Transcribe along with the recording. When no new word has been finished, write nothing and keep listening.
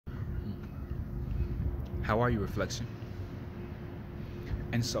How are you, reflection?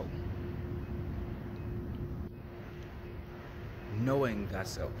 And so, knowing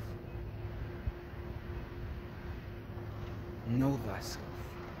thyself, know thyself.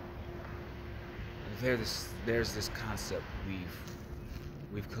 There's this concept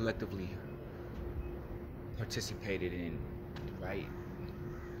we've collectively participated in, right?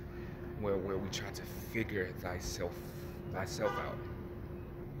 Where we try to figure thyself out,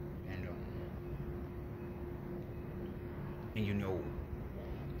 and and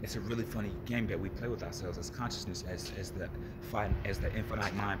it's a really funny game that we play with ourselves as consciousness, as the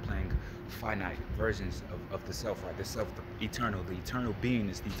infinite mind playing finite versions of the self, right? The self, the eternal being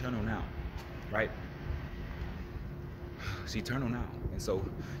is the eternal now, right? It's eternal now, and so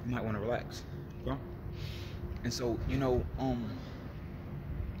you might want to relax, bro. And so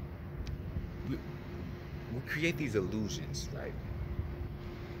we, we create these illusions, right,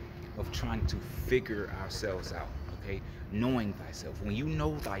 of trying to figure ourselves out. Okay, knowing thyself. When you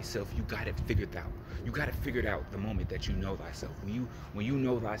know thyself, you got it figured out. You got it figured out the moment that you know thyself. When you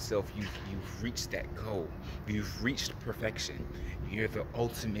know thyself, you've reached that goal. You've reached perfection. You're the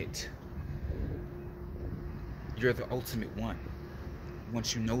ultimate. You're the ultimate one.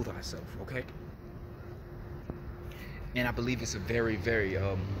 Once you know thyself, okay. And I believe it's a very, very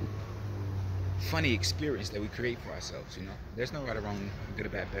funny experience that we create for ourselves. There's no right or wrong, good or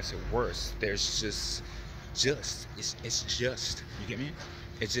bad, best or worse. There's it's just, you get me?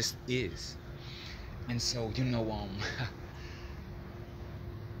 It just is. And so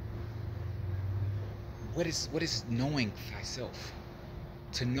what is knowing thyself?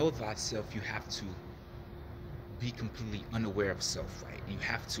 To know thyself, you have to be completely unaware of self, right? You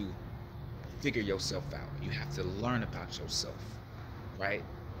have to figure yourself out. You have to learn about yourself, right?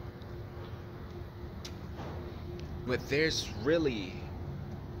 But there's really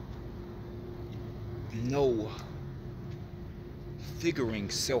no figuring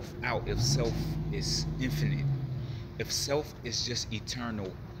self out if self is infinite. If self is just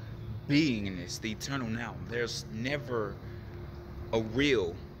eternal beingness, the eternal now, there's never a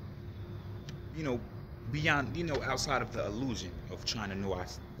real, beyond, outside of the illusion of trying to know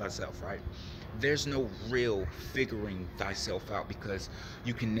thyself, right? There's no real figuring thyself out, because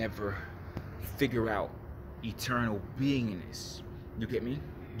you can never figure out eternal beingness. You get me?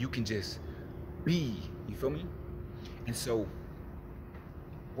 You can just be. You feel me? And so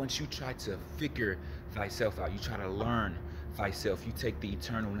once you try to figure thyself out, you try to learn thyself, you take the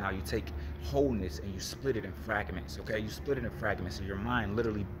eternal now, you take wholeness and you split it in fragments. Okay, you split it in fragments, and your mind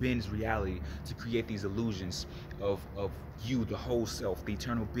literally bends reality to create these illusions of you, the whole self, the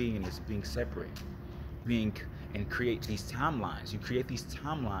eternal beingness, being separate, and create these timelines. You create these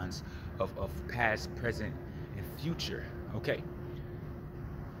timelines of past, present, and future. Okay,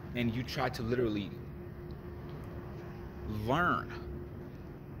 and you try to literally learn,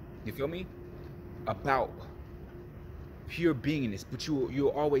 you feel me, about pure beingness, but you'll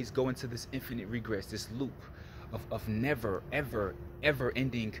always go into this infinite regress, this loop of never ever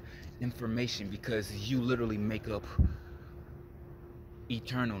ending information, because you literally make up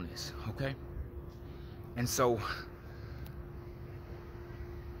eternalness. Okay, and so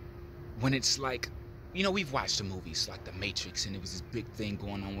when it's like, we've watched the movies like The Matrix, and it was this big thing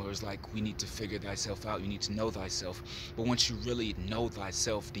going on where it was like, we need to figure thyself out, you need to know thyself. But once you really know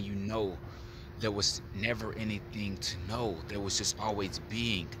thyself, then there was never anything to know. There was just always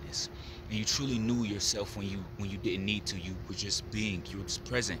beingness, and you truly knew yourself when you didn't need to. You were just being. You were just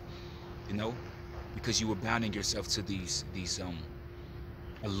present, because you were bounding yourself to these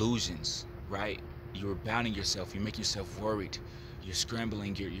illusions, right? You were bounding yourself. You make yourself worried. You're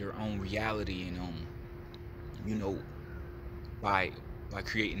scrambling your own reality, and by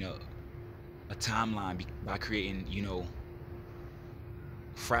creating a timeline, by creating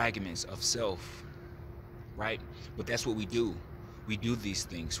fragments of self, right? But that's what we do. We do these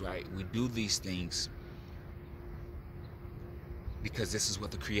things, right? We do these things because this is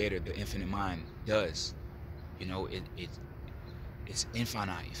what the creator, the infinite mind, does. It's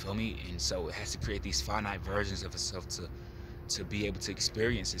infinite, you feel me? And so it has to create these finite versions of itself to be able to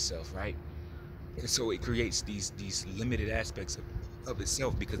experience itself, right? And so it creates these limited aspects of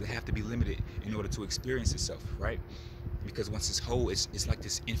itself, because they have to be limited in order to experience itself, right? Because once it's whole, it's like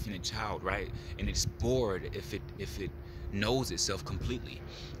this infinite child, right? And it's bored if it knows itself completely.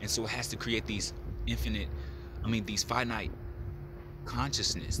 And so it has to create these these finite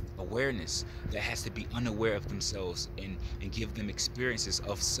consciousness, awareness, that has to be unaware of themselves, and give them experiences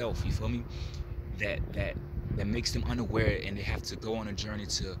of self, you feel me? That makes them unaware, and they have to go on a journey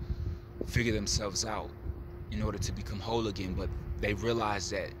to figure themselves out in order to become whole again. But they realize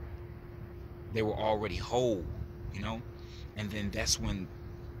that They were already whole, you know. And then that's when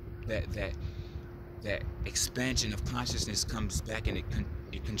that that expansion of consciousness comes back, and it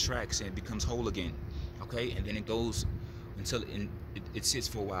contracts and it becomes whole again. Okay, and then it goes until it sits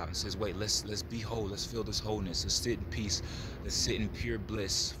for a while and says, wait, let's be whole, let's feel this wholeness, let's sit in peace, let's sit in pure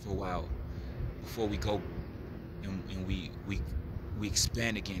bliss for a while before we go and we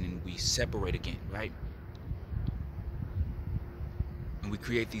expand again and we separate again, right? And we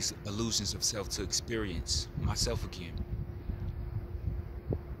create these illusions of self to experience myself again.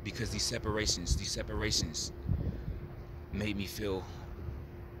 Because these separations made me feel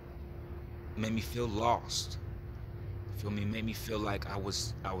lost. Feel me? Made me feel like I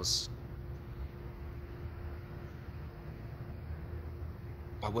wasn't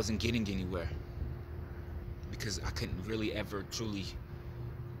getting anywhere, because I couldn't really ever truly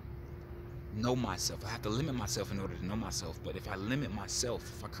know myself. I have to limit myself in order to know myself. But if I limit myself,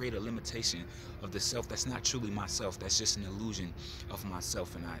 if I create a limitation of the self that's not truly myself, that's just an illusion of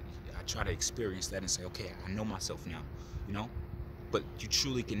myself, and I try to experience that and say, okay, I know myself now, you know? But you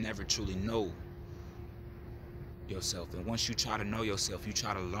truly can never truly know yourself. And once you try to know yourself, you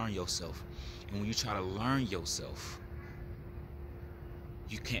try to learn yourself. And when you try to learn yourself,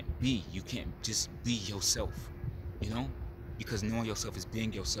 you can't just be yourself, you know? Because knowing yourself is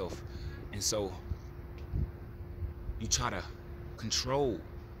being yourself. And so you try to control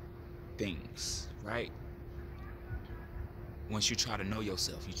things, right? Once you try to know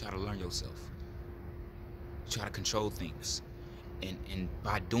yourself, you try to learn yourself, you try to control things. And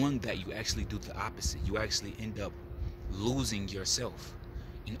by doing that, you actually do the opposite. You actually end up losing yourself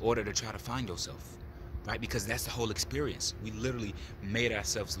in order to try to find yourself, right? Because that's the whole experience. We literally made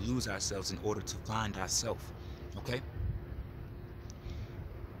ourselves lose ourselves in order to find ourselves, okay?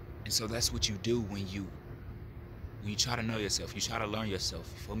 And so that's what you do when you try to know yourself, you try to learn yourself.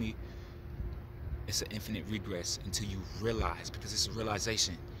 For me, it's an infinite regress until you realize, because it's a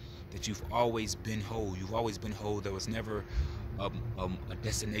realization that you've always been whole. You've always been whole. There was never a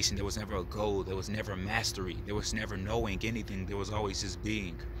destination. There was never a goal. There was never mastery. There was never knowing anything. There was always just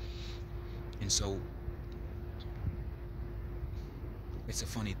being. And so it's a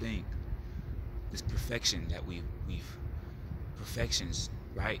funny thing, this perfection that we've perfections,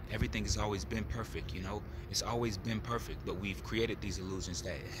 right? Everything has always been perfect, you know? It's always been perfect, but we've created these illusions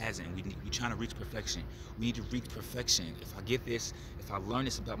that it hasn't. We're trying to reach perfection. We need to reach perfection. If I get this, if I learn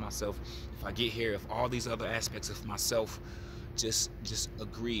this about myself, if I get here, if all these other aspects of myself just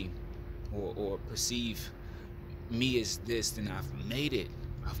agree or perceive me as this, then I've made it.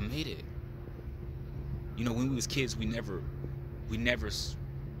 I've made it. You know, when we was kids, we never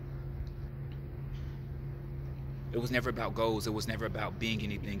it was never about goals. It was never about being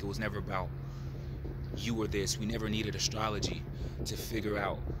anything. It was never about you or this. We never needed astrology to figure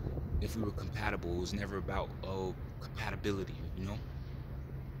out if we were compatible. It was never about compatibility, you know?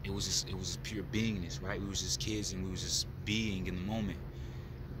 It was just pure beingness, right? We was just kids and we was just being in the moment.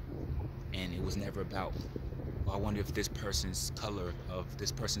 And it was never about, well, I wonder if this person's color, of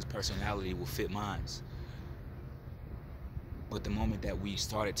this person's personality will fit mine's. But the moment that we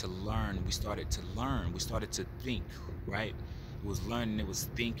started to learn, we started to think, right? It was learning, it was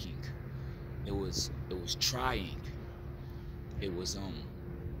thinking, it was trying, it was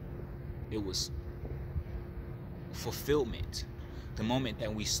fulfillment. The moment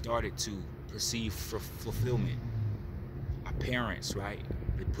that we started to perceive fulfillment, our parents, right?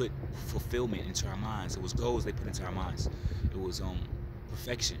 They put fulfillment into our minds. It was goals they put into our minds. It was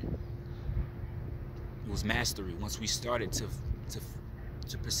perfection. It was mastery. Once we started to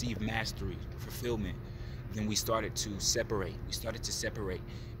perceive mastery, fulfillment, then we started to separate. We started to separate,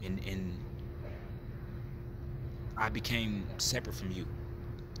 and I became separate from you.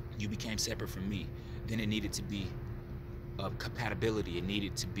 You became separate from me. Then it needed to be compatibility. It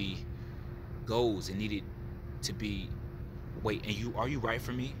needed to be goals. It needed to be, wait, and are you right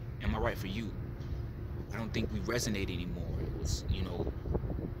for me? Am I right for you? I don't think we resonate anymore. It was, you know,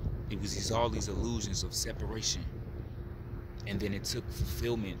 it was all these illusions of separation. And then it took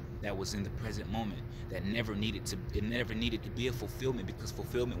fulfillment that was in the present moment, that never needed to be a fulfillment, because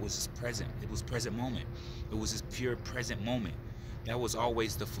fulfillment was just present. It was present moment. It was just pure present moment. That was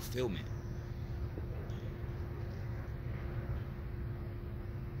always the fulfillment.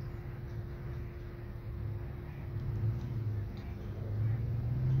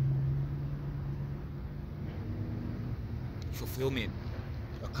 Fulfillment,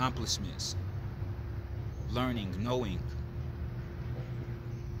 accomplishments, learning, knowing.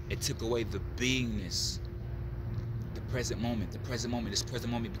 It took away the beingness, the present moment. The present moment is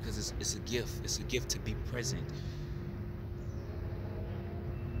present moment because it's a gift. It's a gift to be present.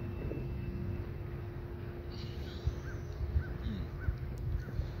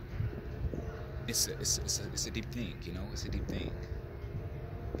 It's a deep thing, you know. It's a deep thing,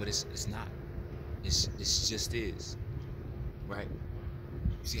 but it's not. It's just is, right?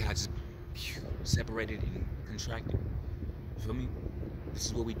 You see how I just separated and contracted. You feel me? This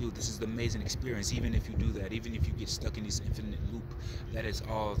is what we do. This is the amazing experience. Even if you do that, even if you get stuck in this infinite loop, that is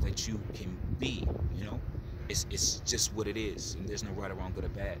all that you can be. You know, it's just what it is, and there's no right or wrong, good or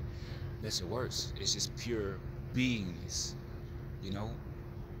bad. That's or worse. It's just pure beingness. You know.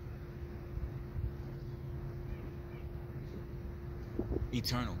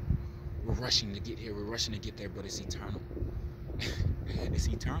 Eternal. We're rushing to get here. We're rushing to get there, but it's eternal. It's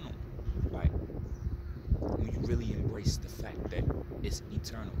eternal. Like when you really embrace the fact that it's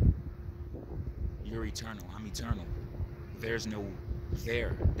eternal. You're eternal. I'm eternal. There's no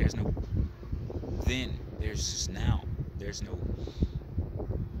there. There's no then. There's just now. There's no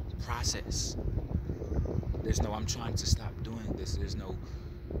process. There's no I'm trying to stop doing this. There's no,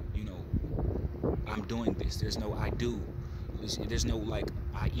 you know, I'm doing this. There's no I do. There's no like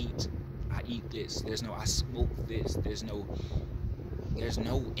I eat this. There's no I smoke this. There's no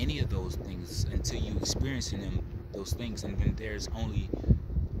any of those things until you experiencing them, those things, and then there's only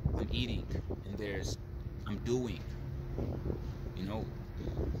I'm eating, and there's I'm doing. You know,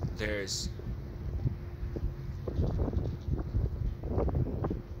 there's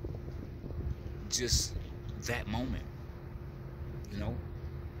just that moment. You know,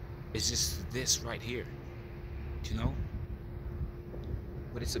 it's just this right here. You know,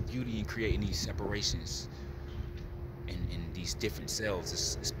 but it's a beauty in creating these separations in these different selves.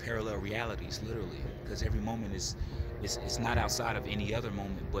 It's parallel realities, literally, because every moment is it's not outside of any other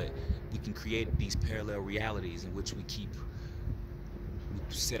moment, but we can create these parallel realities in which we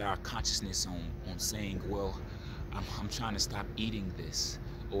set our consciousness on saying, well, I'm trying to stop eating this,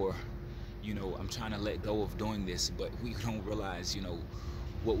 or you know, I'm trying to let go of doing this, but we don't realize, you know,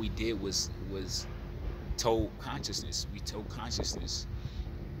 what we did was told consciousness. We told consciousness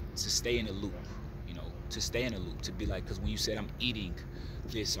to stay in a loop, you know, to stay in a loop, to be like, because when you said I'm eating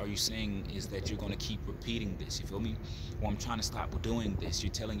this, are you saying is that you're going to keep repeating this? You feel me? Or I'm trying to stop doing this.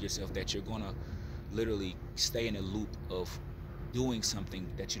 You're telling yourself that you're going to literally stay in a loop of doing something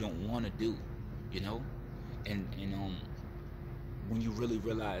that you don't want to do, you know? And when you really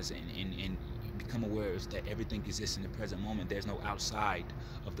realize and become aware that everything exists in the present moment, there's no outside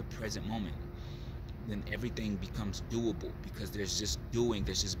of the present moment, then everything becomes doable, because there's just doing,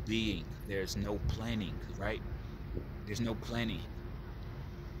 there's just being, there's no planning, right? There's no planning.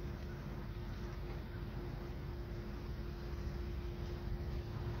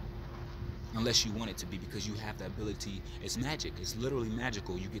 Unless you want it to be, because you have the ability. It's magic. It's literally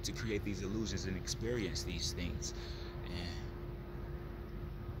magical. You get to create these illusions and experience these things.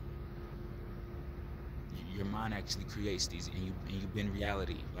 And your mind actually creates these, and you bend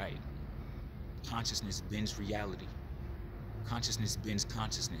reality, right? Consciousness bends reality. Consciousness bends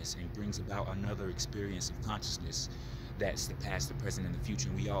consciousness and brings about another experience of consciousness. That's the past, the present, and the future.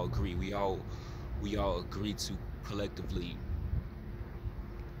 And we all agree. We all agree to collectively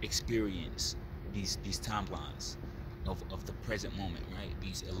experience these timelines of the present moment, right?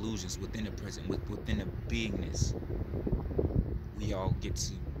 These illusions within the present, within the beingness. We all get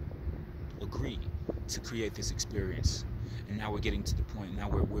to agree to create this experience. And now we're getting to the point. Now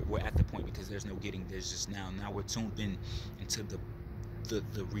we're at the point, because there's no getting. There's just now. Now we're tuned into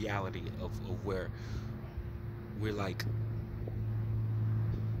the reality of where we're like,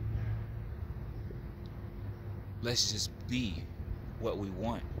 let's just be what we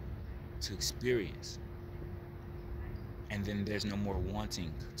want to experience. And then there's no more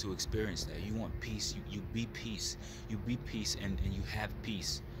wanting to experience that. You want peace. You be peace. You be peace, and you have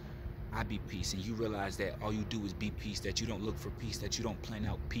peace. I be peace, and you realize that all you do is be peace, that you don't look for peace, that you don't plan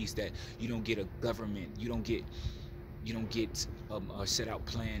out peace, that you don't get a government, you don't get set out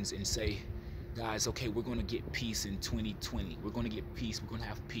plans and say, guys, okay, we're going to get peace in 2020, we're going to get peace, we're going to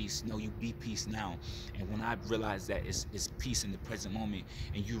have peace. No, you be peace now. And when I realize that it's peace in the present moment,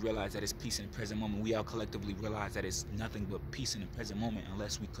 and you realize that it's peace in the present moment, we all collectively realize that it's nothing but peace in the present moment,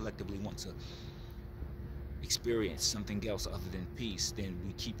 unless we collectively want to experience something else other than peace. Then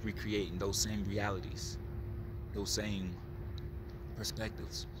we keep recreating those same realities, those same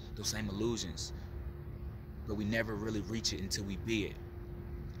perspectives, those same illusions, but we never really reach it until we be it.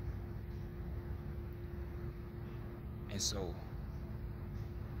 And so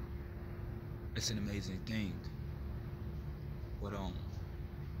it's an amazing thing. But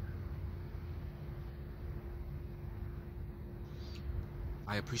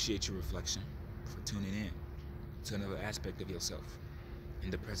I appreciate your reflection, for tuning in to another aspect of yourself in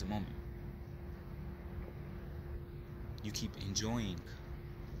the present moment. You keep enjoying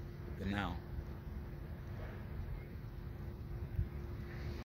the now.